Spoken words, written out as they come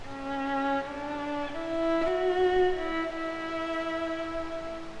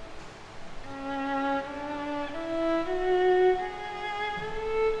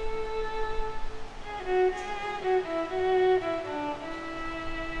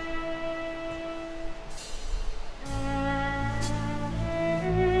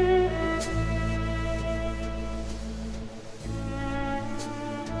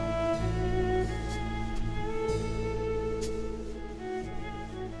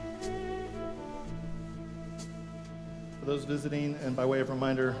For those visiting, and by way of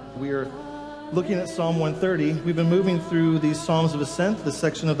reminder, we are looking at Psalm 130. We've been moving through these Psalms of Ascent, this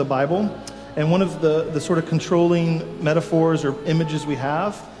section of the Bible, and one of the sort of controlling metaphors or images we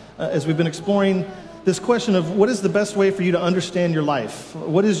have as we've been exploring this question of what is the best way for you to understand your life?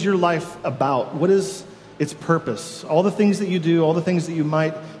 What is your life about? What is its purpose? All the things that you do, all the things that you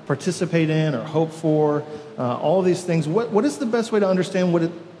might participate in or hope for, all of these things. What is the best way to understand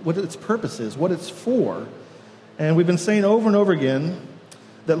what its purpose is, what it's for? And we've been saying over and over again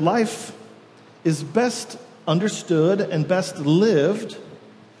that life is best understood and best lived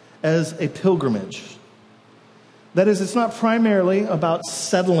as a pilgrimage. That is, it's not primarily about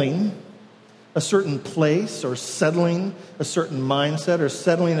settling a certain place or settling a certain mindset or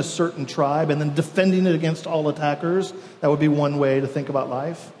settling a certain tribe and then defending it against all attackers. That would be one way to think about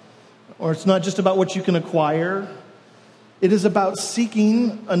life. Or it's not just about what you can acquire. It is about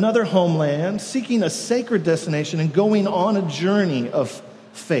seeking another homeland, seeking a sacred destination, and going on a journey of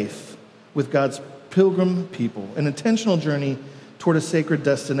faith with God's pilgrim people, an intentional journey toward a sacred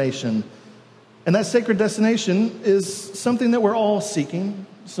destination. And that sacred destination is something that we're all seeking.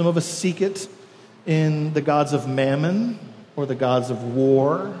 Some of us seek it in the gods of mammon, or the gods of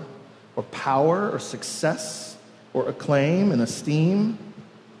war, or power, or success, or acclaim and esteem,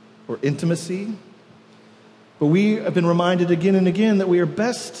 or intimacy. But we have been reminded again and again that we are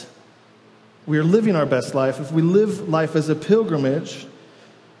living our best life if we live life as a pilgrimage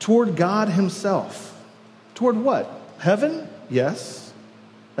toward God Himself. Toward what? Heaven? Yes.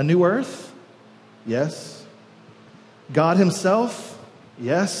 A new earth? Yes. God Himself?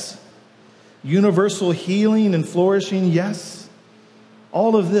 Yes. Universal healing and flourishing? Yes.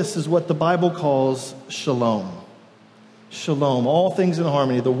 All of this is what the Bible calls shalom. Shalom, all things in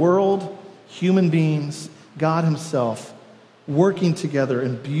harmony. The world, human beings, God Himself, working together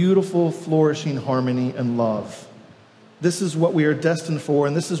in beautiful, flourishing harmony and love. This is what we are destined for,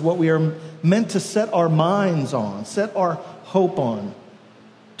 and this is what we are meant to set our minds on, set our hope on,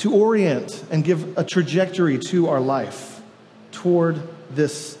 to orient and give a trajectory to our life toward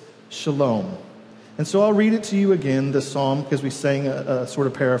this shalom. And so I'll read it to you again, this psalm, because we sang a sort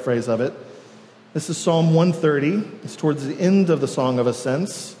of paraphrase of it. This is Psalm 130. It's towards the end of the Song of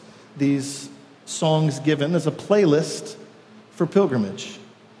Ascents. These songs given as a playlist for pilgrimage.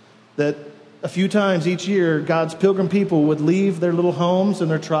 That a few times each year, God's pilgrim people would leave their little homes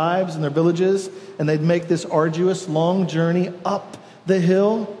and their tribes and their villages, and they'd make this arduous, long journey up the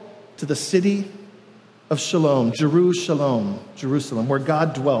hill to the city of Shalom, Jerusalem, where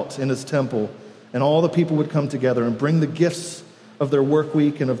God dwelt in His temple, and all the people would come together and bring the gifts of their work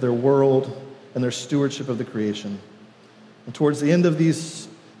week and of their world and their stewardship of the creation. And towards the end of these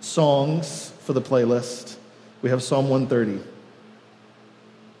songs for the playlist, we have Psalm 130.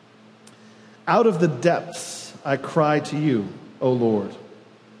 Out of the depths I cry to you, O Lord.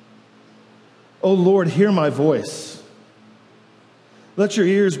 O Lord, hear my voice. Let your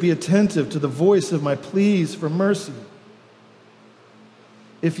ears be attentive to the voice of my pleas for mercy.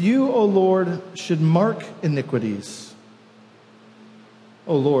 If you, O Lord, should mark iniquities,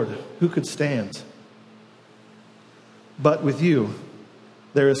 O Lord, who could stand? But with you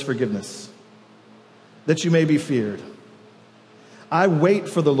there is forgiveness, that you may be feared. I wait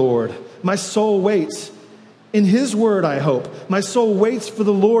for the Lord. My soul waits. In His word I hope. My soul waits for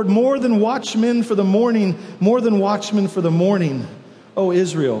the Lord more than watchmen for the morning, more than watchmen for the morning. O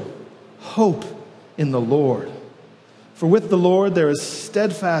Israel, hope in the Lord. For with the Lord there is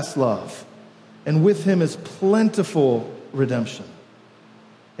steadfast love, and with Him is plentiful redemption.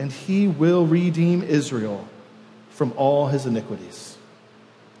 And He will redeem Israel from all his iniquities.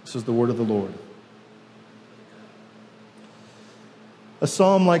 This is the word of the Lord. A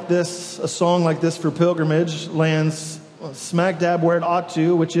psalm like this, a song like this for pilgrimage lands smack dab where it ought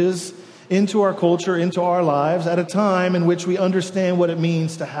to, which is into our culture, into our lives, at a time in which we understand what it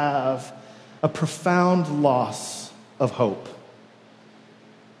means to have a profound loss of hope.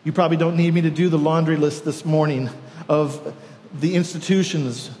 You probably don't need me to do the laundry list this morning of the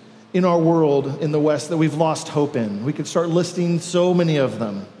institutions in our world in the West that we've lost hope in. We could start listing so many of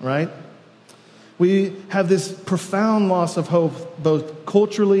them, right? We have this profound loss of hope, both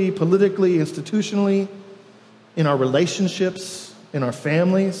culturally, politically, institutionally, in our relationships, in our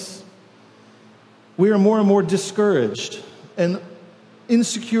families. We are more and more discouraged and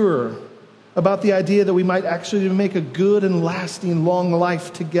insecure about the idea that we might actually make a good and lasting long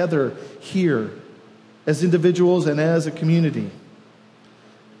life together here as individuals and as a community.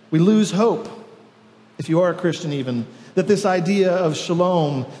 We lose hope, if you are a Christian even, that this idea of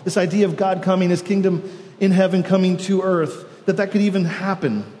shalom, this idea of God coming, His kingdom in heaven coming to earth, that could even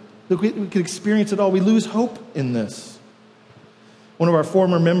happen, that we could experience it all. We lose hope in this. One of our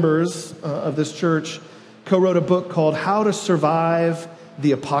former members of this church co-wrote a book called How to Survive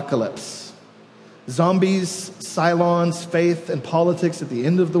the Apocalypse: Zombies, Cylons, Faith, and Politics at the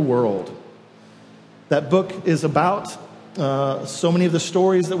End of the World. That book is about so many of the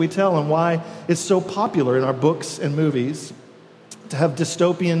stories that we tell and why it's so popular in our books and movies to have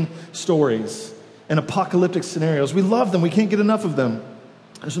dystopian stories and apocalyptic scenarios. We love them. We can't get enough of them.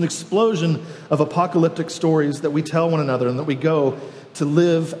 There's an explosion of apocalyptic stories that we tell one another and that we go to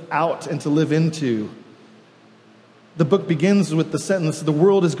live out and to live into. The book begins with the sentence, "The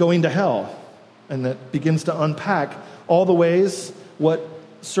world is going to hell." And that begins to unpack all the ways what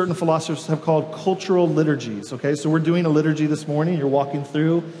certain philosophers have called cultural liturgies. Okay, so we're doing a liturgy this morning. You're walking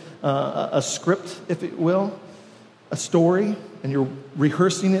through a script, if it will, a story, and you're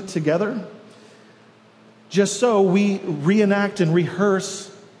rehearsing it together. Just so we reenact and rehearse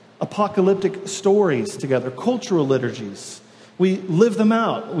apocalyptic stories together, cultural liturgies. We live them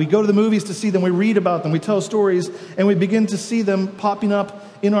out. We go to the movies to see them. We read about them. We tell stories, and we begin to see them popping up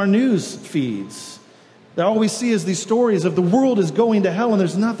in our news feeds. That all we see is these stories of the world is going to hell, and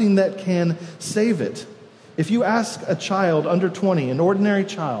there's nothing that can save it. If you ask a child under 20, an ordinary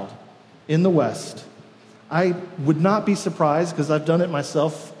child in the West, I would not be surprised, because I've done it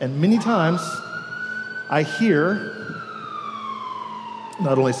myself, and many times I hear,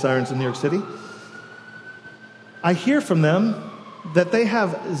 not only sirens in New York City, I hear from them that they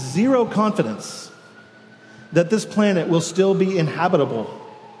have zero confidence that this planet will still be inhabitable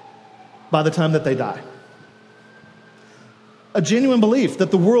by the time that they die. A genuine belief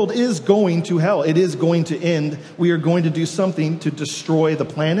that the world is going to hell. It is going to end. We are going to do something to destroy the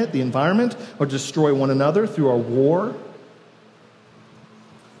planet, the environment, or destroy one another through our war.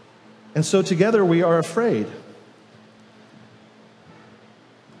 And so together we are afraid.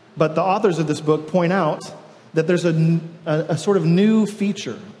 But the authors of this book point out that there's a sort of new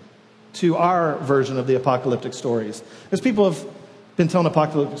feature to our version of the apocalyptic stories. As people have been telling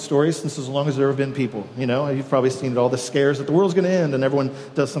apocalyptic stories since as long as there have been people. You know, you've probably seen it, all the scares that the world's going to end and everyone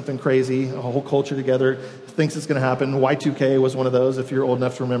does something crazy, a whole culture together thinks it's going to happen. Y2K was one of those, if you're old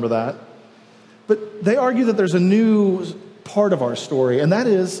enough to remember that. But they argue that there's a new part of our story, and that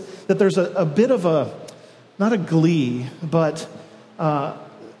is that there's a bit of a, not a glee, but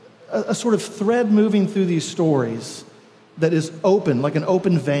a sort of thread moving through these stories that is open, like an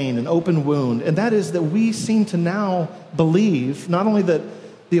open vein, an open wound. And that is that we seem to now believe not only that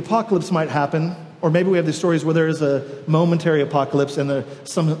the apocalypse might happen, or maybe we have these stories where there is a momentary apocalypse and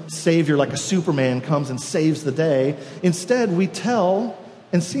some savior like a Superman comes and saves the day. Instead, we tell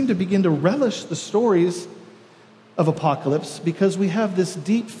and seem to begin to relish the stories of apocalypse because we have this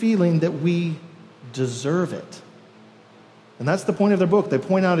deep feeling that we deserve it. And that's the point of their book. They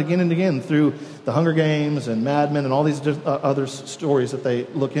point out again and again through the Hunger Games and Mad Men and all these other stories that they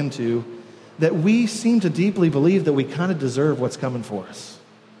look into, that we seem to deeply believe that we kind of deserve what's coming for us.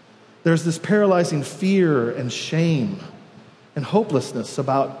 There's this paralyzing fear and shame and hopelessness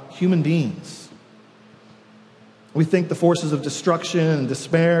about human beings. We think the forces of destruction and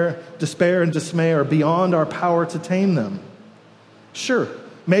despair and dismay are beyond our power to tame them. Sure,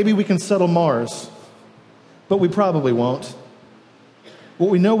 maybe we can settle Mars, but we probably won't. What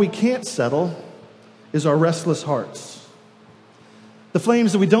we know we can't settle is our restless hearts. The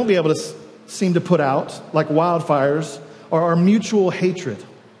flames that we don't be able to seem to put out, like wildfires, are our mutual hatred.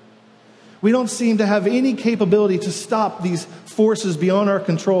 We don't seem to have any capability to stop these forces beyond our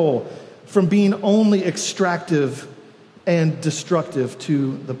control from being only extractive and destructive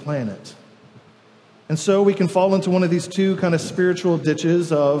to the planet. And so we can fall into one of these two kind of spiritual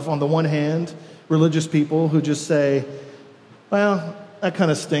ditches of, on the one hand, religious people who just say, well, that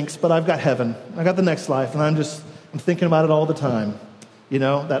kind of stinks, but I've got heaven. I got the next life, and I'm thinking about it all the time. You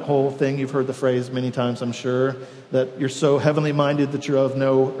know, that whole thing, you've heard the phrase many times, I'm sure, that you're so heavenly minded that you're of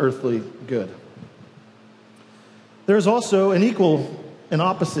no earthly good. There's also an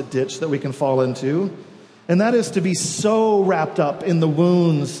opposite ditch that we can fall into, and that is to be so wrapped up in the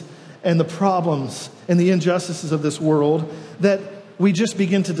wounds and the problems and the injustices of this world that we just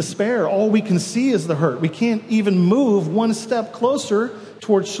begin to despair. All we can see is the hurt. We can't even move one step closer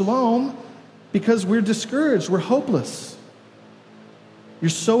towards shalom because we're discouraged. We're hopeless. You're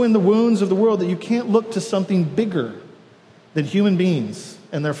so in the wounds of the world that you can't look to something bigger than human beings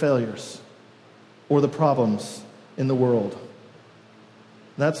and their failures or the problems in the world.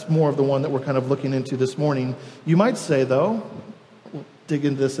 That's more of the one that we're kind of looking into this morning. You might say, though, we'll dig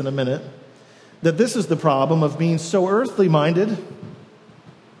into this in a minute, that this is the problem of being so earthly minded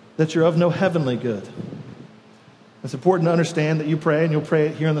that you're of no heavenly good. It's important to understand that you pray, and you'll pray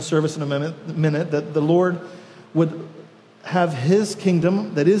it here in the service in a minute, that the Lord would have his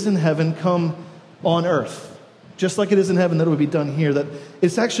kingdom that is in heaven come on earth. Just like it is in heaven, that it would be done here. That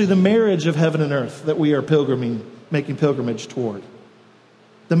it's actually the marriage of heaven and earth that we are making pilgrimage toward.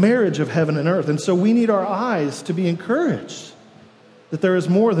 The marriage of heaven and earth. And so we need our eyes to be encouraged that there is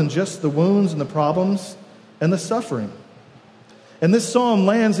more than just the wounds and the problems and the suffering. And this psalm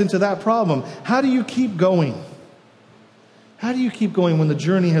lands into that problem. How do you keep going? How do you keep going when the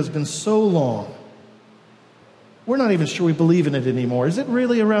journey has been so long? We're not even sure we believe in it anymore. Is it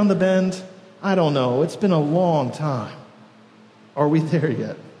really around the bend? I don't know. It's been a long time. Are we there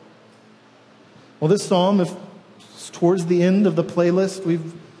yet? Well, this psalm is towards the end of the playlist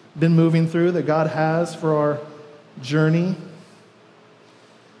we've been moving through that God has for our journey.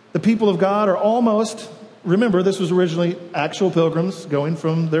 The people of God are almost, remember, this was originally actual pilgrims going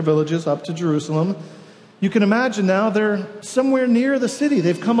from their villages up to Jerusalem. You can imagine now they're somewhere near the city.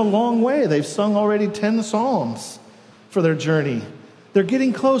 They've come a long way. They've sung already 10 psalms for their journey. They're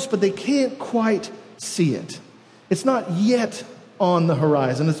getting close, but they can't quite see it. It's not yet on the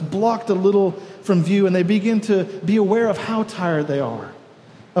horizon. It's blocked a little from view, and they begin to be aware of how tired they are,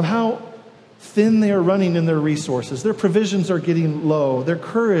 of how thin they are running in their resources. Their provisions are getting low. Their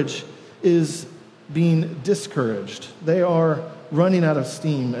courage is being discouraged. They are running out of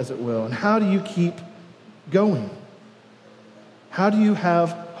steam, as it will. And how do you keep going? How do you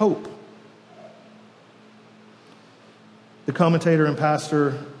have hope? The commentator and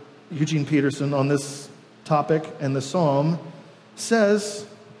pastor Eugene Peterson on this topic and the psalm says,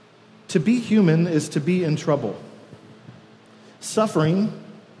 to be human is to be in trouble. Suffering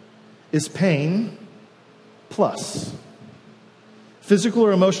is pain plus physical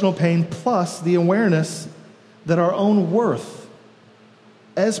or emotional pain plus the awareness that our own worth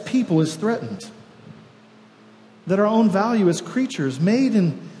as people is threatened. That our own value as creatures made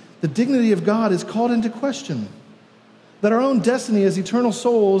in the dignity of God is called into question. That our own destiny as eternal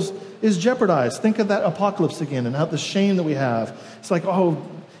souls is jeopardized. Think of that apocalypse again and how the shame that we have. It's like, oh,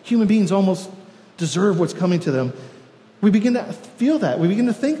 human beings almost deserve what's coming to them. We begin to feel that. We begin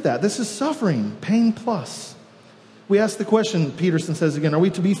to think that. This is suffering, pain plus. We ask the question, Peterson says again, are we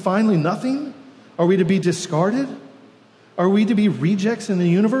to be finally nothing? Are we to be discarded? Are we to be rejects in the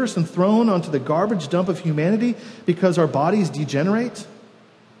universe and thrown onto the garbage dump of humanity because our bodies degenerate?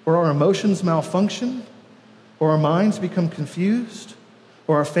 Or our emotions malfunction? Or our minds become confused?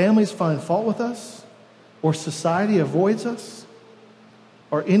 Or our families find fault with us? Or society avoids us?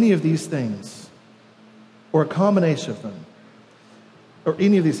 Or any of these things? Or a combination of them? Or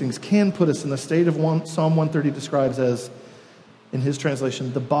any of these things can put us in the state of Psalm 130 describes as, in his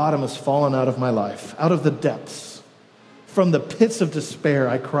translation, the bottom has fallen out of my life, out of the depths. From the pits of despair,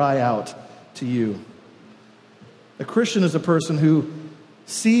 I cry out to you. A Christian is a person who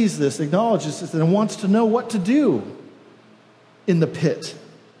sees this, acknowledges this, and wants to know what to do in the pit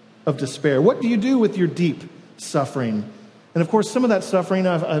of despair. What do you do with your deep suffering? And of course, some of that suffering,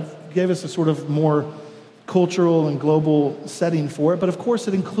 I've gave us a sort of more cultural and global setting for it, but of course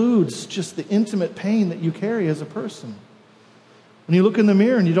it includes just the intimate pain that you carry as a person. When you look in the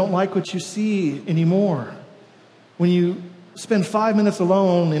mirror and you don't like what you see anymore, when you spend 5 minutes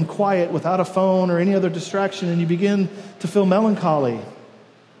alone in quiet without a phone or any other distraction and you begin to feel melancholy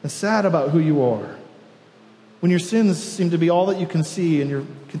and sad about who you are, when your sins seem to be all that you can see and your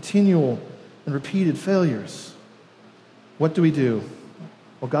continual and repeated failures, what do?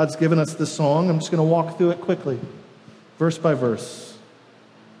 Well, God's given us this song. I'm just going to walk through it quickly, verse by verse.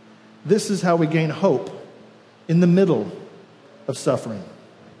 This is how we gain hope in the middle of suffering.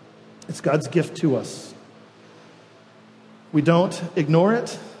 It's God's gift to us. We don't ignore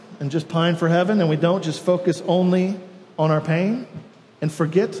it and just pine for heaven, and we don't just focus only on our pain and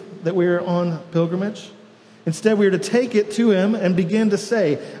forget that we're on pilgrimage. Instead, we are to take it to him and begin to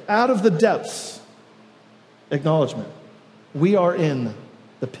say, out of the depths, acknowledgement, we are in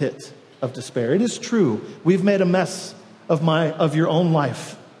the pit of despair. It is true. We've made a mess of your own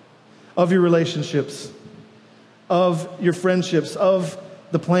life, of your relationships, of your friendships, of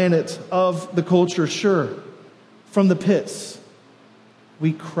the planet, of the culture. Sure, from the pits,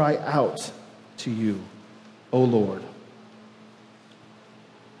 we cry out to you, O Lord.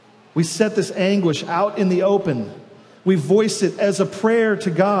 We set this anguish out in the open. We voice it as a prayer to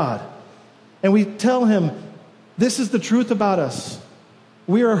God. And we tell him, this is the truth about us.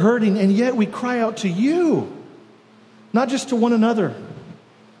 We are hurting, and yet we cry out to you. Not just to one another.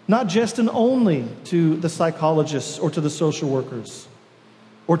 Not just and only to the psychologists or to the social workers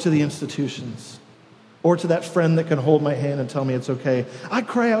or to the institutions or to that friend that can hold my hand and tell me it's okay. I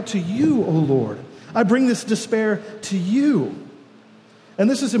cry out to you, O Lord. I bring this despair to you. And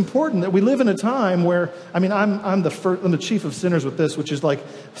this is important, that we live in a time where, I'm the chief of sinners with this, which is like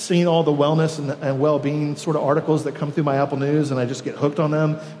seeing all the wellness and well-being sort of articles that come through my Apple News, and I just get hooked on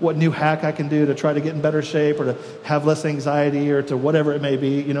them. What new hack I can do to try to get in better shape, or to have less anxiety, or to whatever it may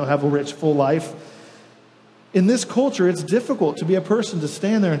be, have a rich, full life. In this culture, it's difficult to be a person to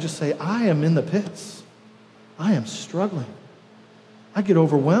stand there and just say, I am in the pits. I am struggling. I get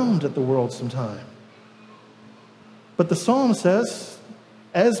overwhelmed at the world sometimes. But the psalm says,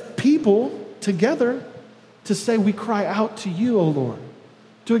 as people together, to say we cry out to you, O Lord,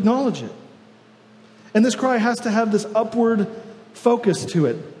 to acknowledge it. And this cry has to have this upward focus to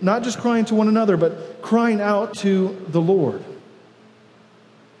it, not just crying to one another, but crying out to the Lord.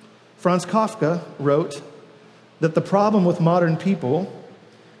 Franz Kafka wrote that the problem with modern people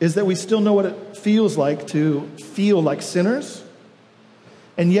is that we still know what it feels like to feel like sinners,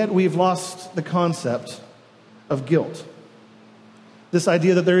 and yet we've lost the concept of guilt. This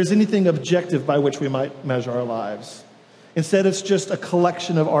idea that there is anything objective by which we might measure our lives. Instead, it's just a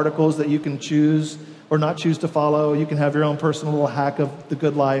collection of articles that you can choose or not choose to follow. You can have your own personal little hack of the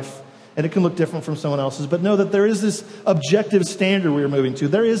good life, and it can look different from someone else's. But know that there is this objective standard we are moving to.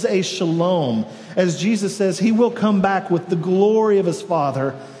 There is a shalom. As Jesus says, he will come back with the glory of his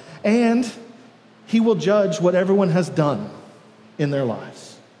Father, and he will judge what everyone has done in their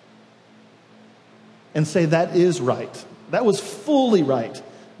lives and say that is right. That was fully right.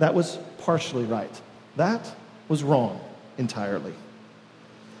 That was partially right. That was wrong entirely.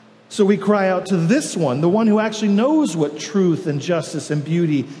 So we cry out to this one, the one who actually knows what truth and justice and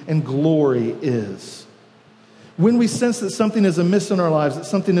beauty and glory is. When we sense that something is amiss in our lives, that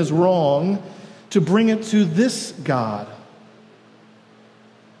something is wrong, to bring it to this God.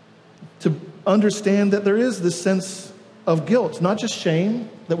 To understand that there is this sense of guilt, not just shame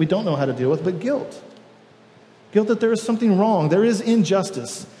that we don't know how to deal with, but guilt. Guilt that there is something wrong. There is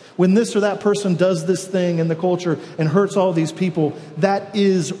injustice. When this or that person does this thing in the culture and hurts all these people, that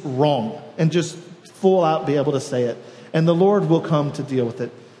is wrong. And just full out be able to say it. And the Lord will come to deal with it.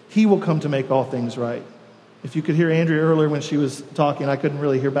 He will come to make all things right. If you could hear Andrea earlier when she was talking, I couldn't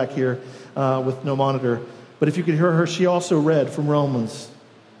really hear back here with no monitor. But if you could hear her, she also read from Romans.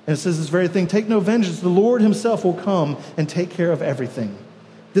 And it says this very thing, take no vengeance. The Lord himself will come and take care of everything.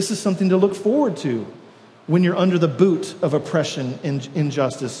 This is something to look forward to when you're under the boot of oppression and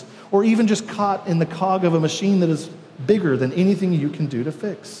injustice, or even just caught in the cog of a machine that is bigger than anything you can do to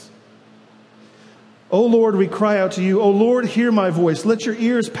fix. O Lord, we cry out to you. O Lord, hear my voice. Let your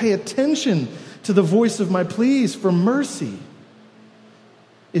ears pay attention to the voice of my pleas for mercy.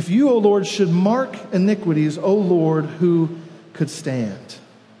 If you, O Lord, should mark iniquities, O Lord, who could stand?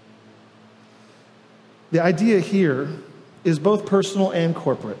 The idea here is both personal and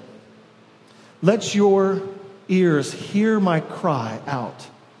corporate. Let your ears hear my cry out.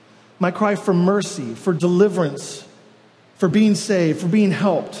 My cry for mercy, for deliverance, for being saved, for being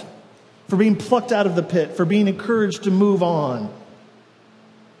helped, for being plucked out of the pit, for being encouraged to move on.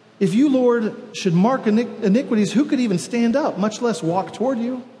 If you, Lord, should mark iniquities, who could even stand up, much less walk toward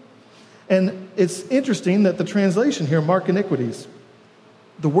you? And it's interesting that the translation here, mark iniquities,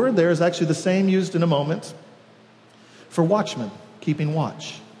 the word there is actually the same used in a moment for watchmen, keeping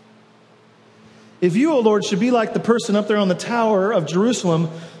watch. If you, O Lord, should be like the person up there on the tower of Jerusalem,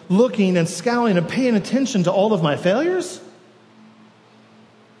 looking and scowling and paying attention to all of my failures,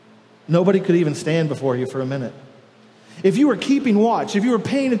 nobody could even stand before you for a minute. If you were keeping watch, if you were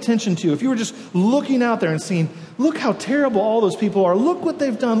paying attention to, if you were just looking out there and seeing, look how terrible all those people are, look what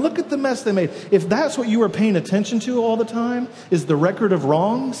they've done, look at the mess they made. If that's what you were paying attention to all the time, is the record of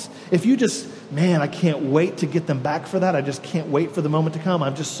wrongs, if you just, man, I can't wait to get them back for that, I just can't wait for the moment to come,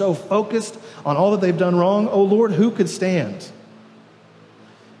 I'm just so focused on all that they've done wrong, oh Lord, who could stand?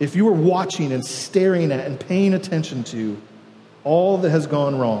 If you were watching and staring at and paying attention to all that has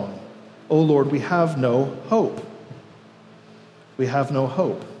gone wrong, oh Lord, we have no hope. We have no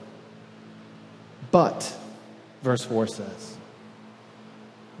hope. But, verse 4 says,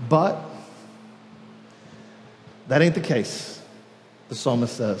 but that ain't the case, the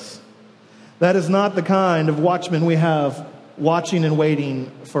psalmist says. That is not the kind of watchman we have watching and waiting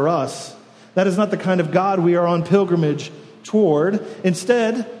for us. That is not the kind of God we are on pilgrimage toward.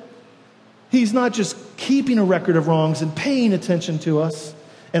 Instead, he's not just keeping a record of wrongs and paying attention to us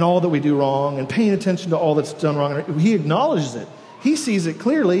and all that we do wrong and paying attention to all that's done wrong. He acknowledges it. He sees it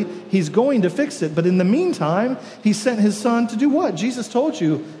clearly. He's going to fix it. But in the meantime, he sent his son to do what? Jesus told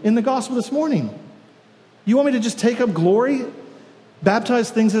you in the gospel this morning. You want me to just take up glory,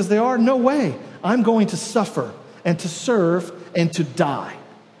 baptize things as they are? No way. I'm going to suffer and to serve and to die.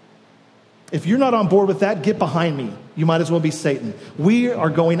 If you're not on board with that, get behind me. You might as well be Satan. We are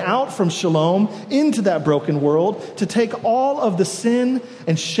going out from shalom into that broken world to take all of the sin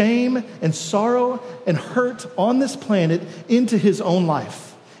and shame and sorrow and hurt on this planet into his own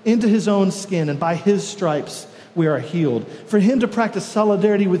life, into his own skin, and by his stripes we are healed. For him to practice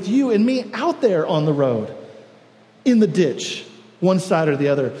solidarity with you and me out there on the road, in the ditch, one side or the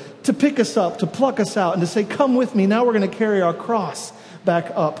other, to pick us up, to pluck us out, and to say, come with me. Now we're going to carry our cross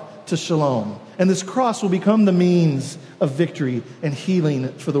back up to shalom. And this cross will become the means of victory and healing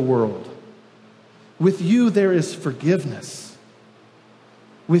for the world. With you, there is forgiveness.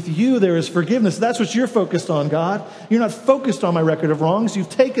 With you, there is forgiveness. That's what you're focused on, God. You're not focused on my record of wrongs. You've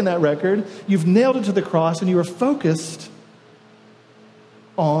taken that record, you've nailed it to the cross, and you are focused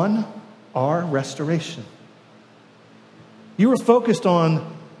on our restoration. You are focused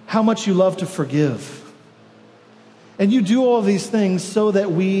on how much you love to forgive. And you do all these things so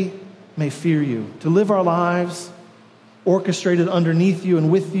that we may fear you, to live our lives orchestrated underneath you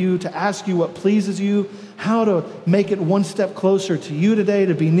and with you, to ask you what pleases you, how to make it one step closer to you today,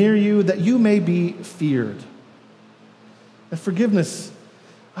 to be near you, that you may be feared. And forgiveness,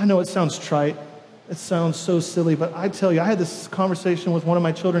 I know it sounds trite, it sounds so silly, but I tell you, I had this conversation with one of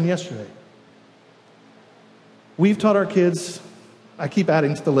my children yesterday. We've taught our kids, I keep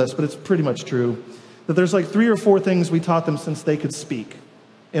adding to the list, but it's pretty much true, that there's like 3 or 4 things we taught them since they could speak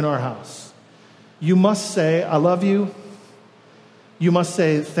in our house. You must say, I love you. You must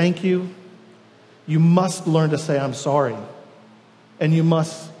say, thank you. You must learn to say, I'm sorry. And you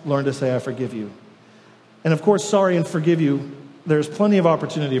must learn to say, I forgive you. And of course, sorry and forgive you, there's plenty of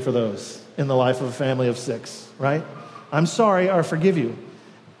opportunity for those in the life of a family of 6, right? I'm sorry, I forgive you.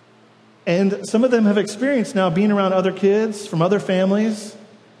 And some of them have experienced now being around other kids from other families,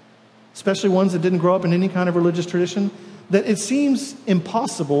 especially ones that didn't grow up in any kind of religious tradition, that it seems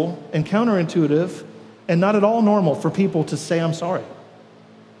impossible and counterintuitive and not at all normal for people to say, I'm sorry.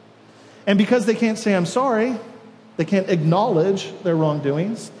 And because they can't say, I'm sorry, they can't acknowledge their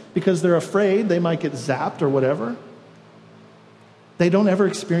wrongdoings because they're afraid they might get zapped or whatever, they don't ever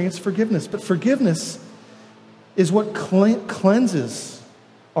experience forgiveness. But forgiveness is what cleanses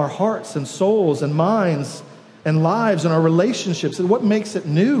our hearts and souls and minds and lives and our relationships, and what makes it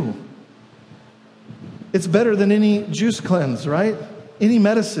new. It's better than any juice cleanse, right? Any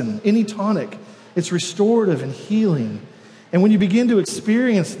medicine, any tonic. It's restorative and healing. And when you begin to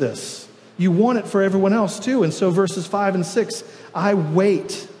experience this, you want it for everyone else too. And so verses 5 and 6, I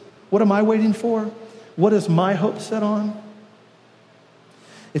wait. What am I waiting for? What is my hope set on?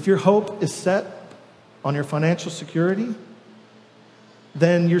 If your hope is set on your financial security,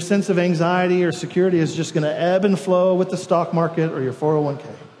 then your sense of anxiety or security is just going to ebb and flow with the stock market or your 401k.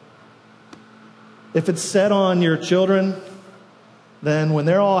 If it's set on your children, then when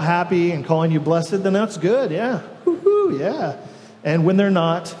they're all happy and calling you blessed, then that's good, yeah. Woo-hoo, yeah. And when they're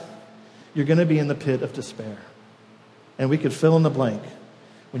not, you're going to be in the pit of despair. And we could fill in the blank.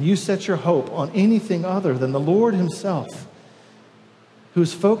 When you set your hope on anything other than the Lord himself, who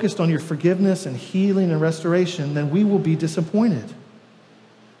is focused on your forgiveness and healing and restoration, then we will be disappointed.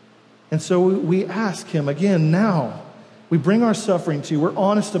 And so we ask him again now. We bring our suffering to you. We're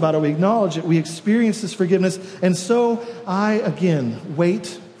honest about it. We acknowledge it. We experience this forgiveness. And so I, again,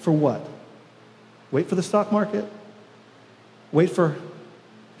 wait for what? Wait for the stock market? Wait for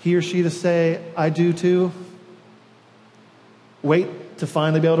he or she to say, I do too? Wait to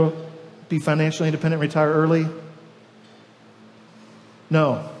finally be able to be financially independent, retire early?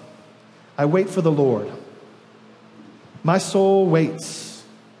 No. I wait for the Lord. My soul waits.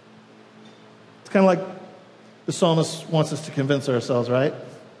 It's kind of like the psalmist wants us to convince ourselves, right?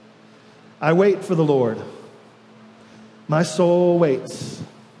 I wait for the Lord. My soul waits.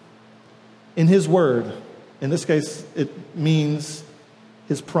 In his word, in this case, it means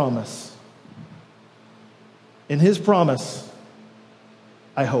his promise. In his promise,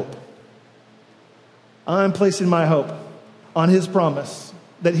 I hope. I'm placing my hope on his promise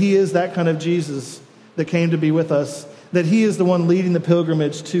that he is that kind of Jesus that came to be with us, that he is the one leading the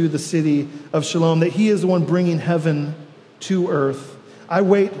pilgrimage to the city of Shalom, that he is the one bringing heaven to earth. I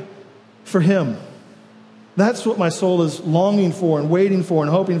wait for him. That's what my soul is longing for and waiting for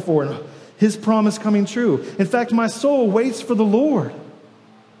and hoping for, and his promise coming true. In fact, my soul waits for the Lord.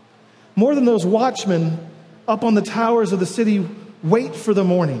 More than those watchmen up on the towers of the city wait for the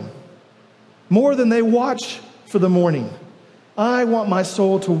morning. More than they watch for the morning. I want my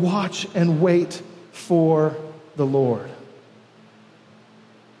soul to watch and wait for the Lord.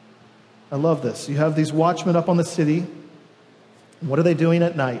 I love this. You have these watchmen up on the city. What are they doing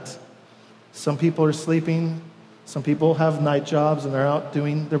at night? Some people are sleeping. Some people have night jobs and they're out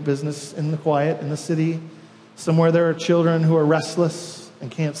doing their business in the quiet in the city. Somewhere there are children who are restless and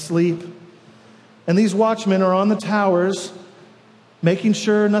can't sleep. And these watchmen are on the towers, making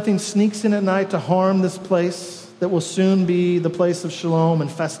sure nothing sneaks in at night to harm this place that will soon be the place of shalom and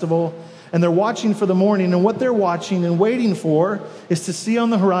festival. And they're watching for the morning. And what they're watching and waiting for is to see on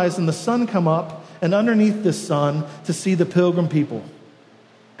the horizon the sun come up, and underneath this sun to see the pilgrim people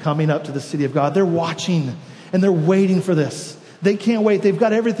coming up to the city of God. They're watching and they're waiting for this. They can't wait. They've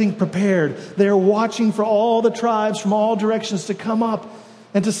got everything prepared. They're watching for all the tribes from all directions to come up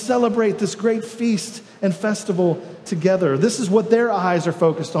and to celebrate this great feast and festival together. This is what their eyes are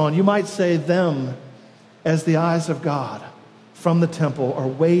focused on. You might say them, as the eyes of God from the temple, are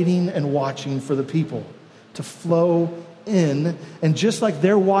waiting and watching for the people to flow in. And just like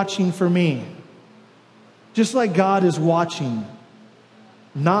they're watching for me, just like God is watching,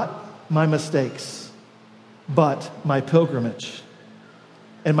 not my mistakes, but my pilgrimage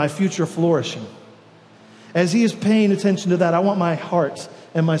and my future flourishing. As he is paying attention to that, I want my heart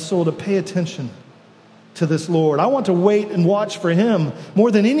and my soul to pay attention to this Lord. I want to wait and watch for him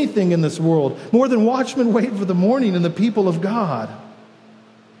more than anything in this world, more than watchmen wait for the morning and the people of God.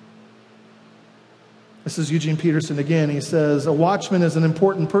 This is Eugene Peterson again. He says, a watchman is an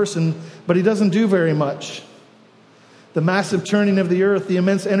important person, but he doesn't do very much. The massive turning of the earth, the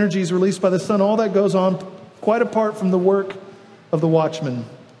immense energies released by the sun, all that goes on quite apart from the work of the watchman.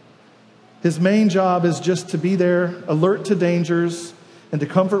 His main job is just to be there, alert to dangers, and to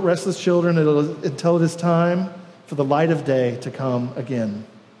comfort restless children until it is time for the light of day to come again.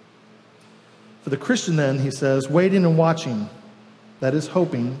 For the Christian then, he says, waiting and watching, that is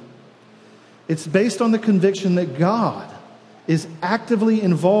hoping, it's based on the conviction that God is actively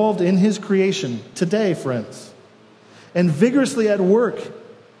involved in his creation today, friends, and vigorously at work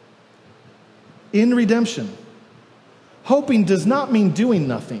in redemption. Hoping does not mean doing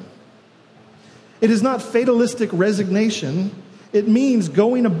nothing. It is not fatalistic resignation. It means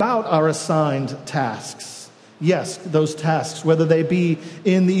going about our assigned tasks. Yes, those tasks, whether they be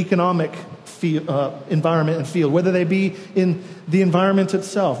in the economic environment and field, whether they be in the environment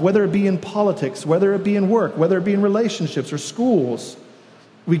itself, whether it be in politics, whether it be in work, whether it be in relationships or schools.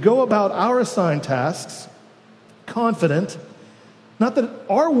 We go about our assigned tasks confident, not that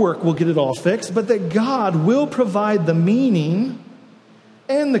our work will get it all fixed, but that God will provide the meaning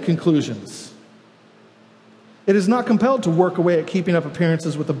and the conclusions. It is not compelled to work away at keeping up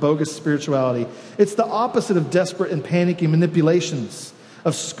appearances with a bogus spirituality. It's the opposite of desperate and panicky manipulations,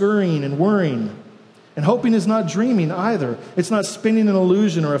 of scurrying and worrying. And hoping is not dreaming either. It's not spinning an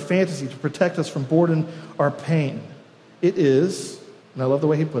illusion or a fantasy to protect us from boredom or pain. It is, and I love the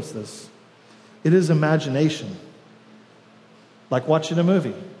way he puts this, it is imagination. Like watching a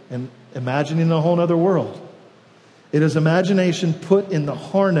movie and imagining a whole other world. It is imagination put in the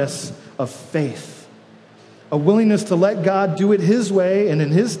harness of faith. A willingness to let God do it his way and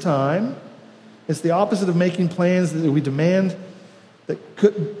in his time. It's the opposite of making plans that we demand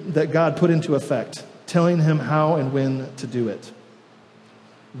that God put into effect, telling him how and when to do it.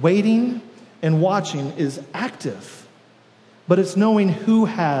 Waiting and watching is active, but it's knowing who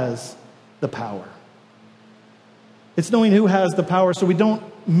has the power. It's knowing who has the power so we don't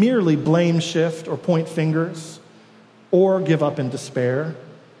merely blame shift or point fingers or give up in despair,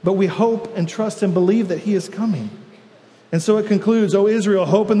 but we hope and trust and believe that he is coming. And so it concludes, O Israel,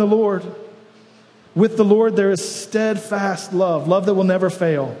 hope in the Lord. With the Lord there is steadfast love, love that will never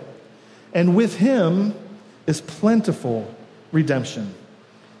fail. And with him is plentiful redemption.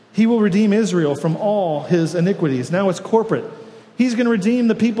 He will redeem Israel from all his iniquities. Now it's corporate. He's going to redeem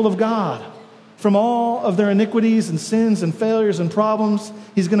the people of God from all of their iniquities and sins and failures and problems.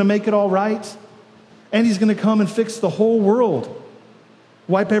 He's going to make it all right. And he's going to come and fix the whole world.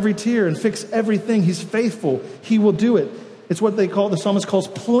 Wipe every tear and fix everything. He's faithful. He will do it. It's what the psalmist calls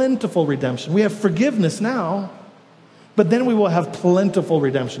plentiful redemption. We have forgiveness now, but then we will have plentiful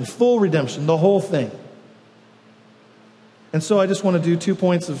redemption, full redemption, the whole thing. And so I just want to do 2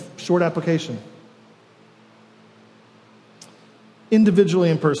 points of short application. Individually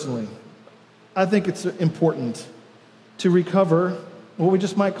and personally, I think it's important to recover what we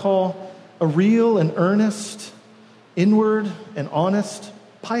just might call a real and earnest, inward and honest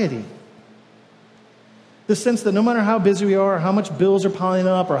piety. The sense that no matter how busy we are, or how much bills are piling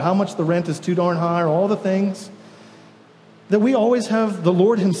up, or how much the rent is too darn high, or all the things, that we always have the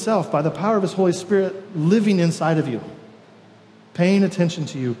Lord himself, by the power of his Holy Spirit, living inside of you, paying attention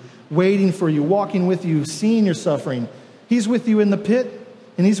to you, waiting for you, walking with you, seeing your suffering. He's with you in the pit,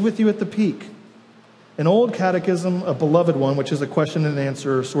 and he's with you at the peak. An old catechism, a beloved one, which is a question and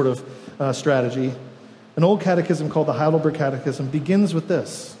answer sort of strategy. An An old catechism called the Heidelberg Catechism begins with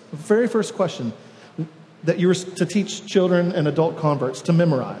this. The very first question that you were to teach children and adult converts to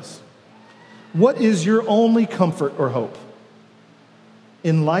memorize. What is your only comfort or hope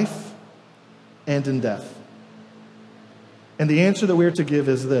in life and in death? And the answer that we are to give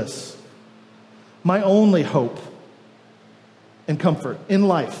is this. My only hope and comfort in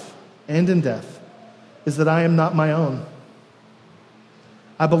life and in death is that I am not my own.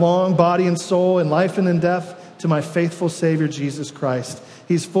 I belong, body and soul, in life and in death, to my faithful Savior, Jesus Christ.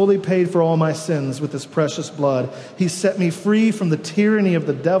 He's fully paid for all my sins with his precious blood. He set me free from the tyranny of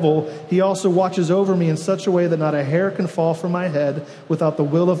the devil. He also watches over me in such a way that not a hair can fall from my head without the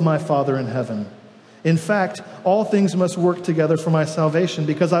will of my Father in heaven. In fact, all things must work together for my salvation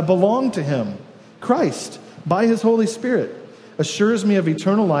because I belong to him. Christ, by his Holy Spirit, assures me of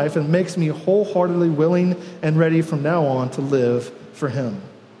eternal life and makes me wholeheartedly willing and ready from now on to live for him.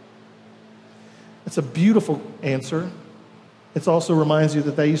 It's a beautiful answer. It also reminds you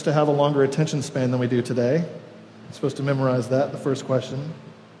that they used to have a longer attention span than we do today. You're supposed to memorize that, the first question.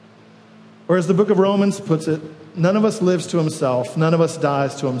 Or as the book of Romans puts it, none of us lives to himself. None of us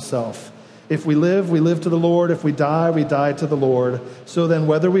dies to himself. If we live to the Lord. If we die to the Lord. So then,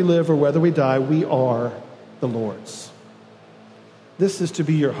 whether we live or whether we die, we are the Lord's. This is to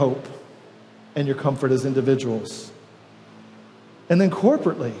be your hope and your comfort as individuals. And then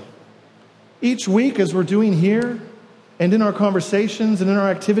corporately, each week as we're doing here and in our conversations and in our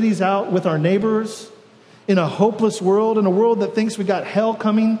activities out with our neighbors, in a hopeless world, in a world that thinks we got hell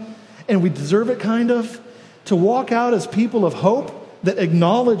coming and we deserve it kind of, to walk out as people of hope that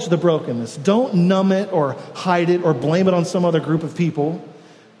acknowledge the brokenness. Don't numb it or hide it or blame it on some other group of people,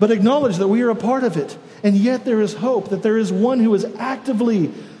 but acknowledge that we are a part of it. And yet there is hope, that there is one who is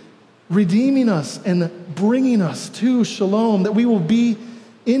actively redeeming us and bringing us to shalom, that we will be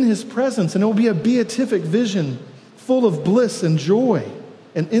in his presence, and it will be a beatific vision full of bliss and joy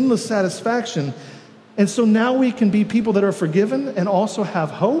and endless satisfaction. And so now we can be people that are forgiven and also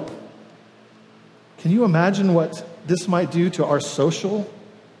have hope. Can you imagine what this might do to our social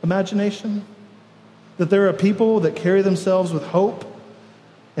imagination? That there are people that carry themselves with hope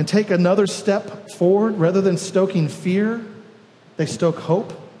and take another step forward rather than stoking fear. They stoke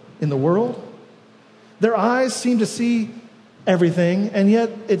hope in the world. Their eyes seem to see everything, and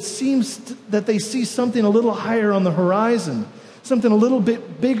yet it seems that they see something a little higher on the horizon, something a little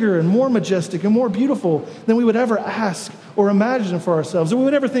bit bigger and more majestic and more beautiful than we would ever ask or imagine for ourselves, or we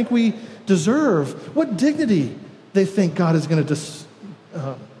would ever think we deserve. What dignity they think God is going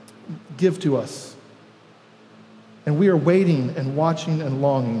to give to us. And we are waiting and watching and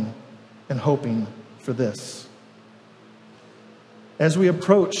longing and hoping for this. As we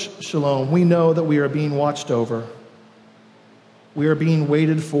approach shalom, we know that we are being watched over. We are being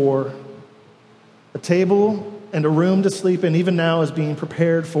waited for. A table and a room to sleep in, even now, is being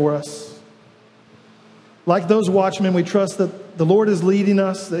prepared for us. Like those watchmen, we trust that the Lord is leading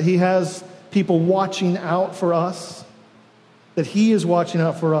us, that he has people watching out for us, that he is watching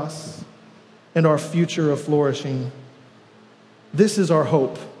out for us and our future of flourishing. This is our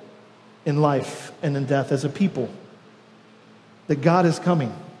hope in life and in death as a people, that God is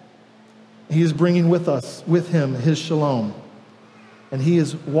coming. He is bringing with him, his shalom. And he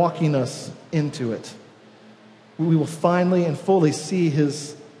is walking us into it. We will finally and fully see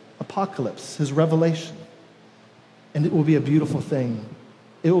his apocalypse, his revelation. And it will be a beautiful thing.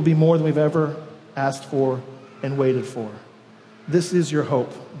 It will be more than we've ever asked for and waited for. This is your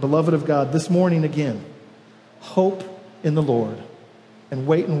hope, beloved of God. This morning again, hope in the Lord and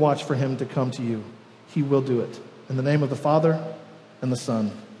wait and watch for him to come to you. He will do it. In the name of the Father and the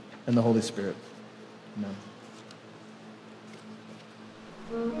Son and the Holy Spirit. Amen.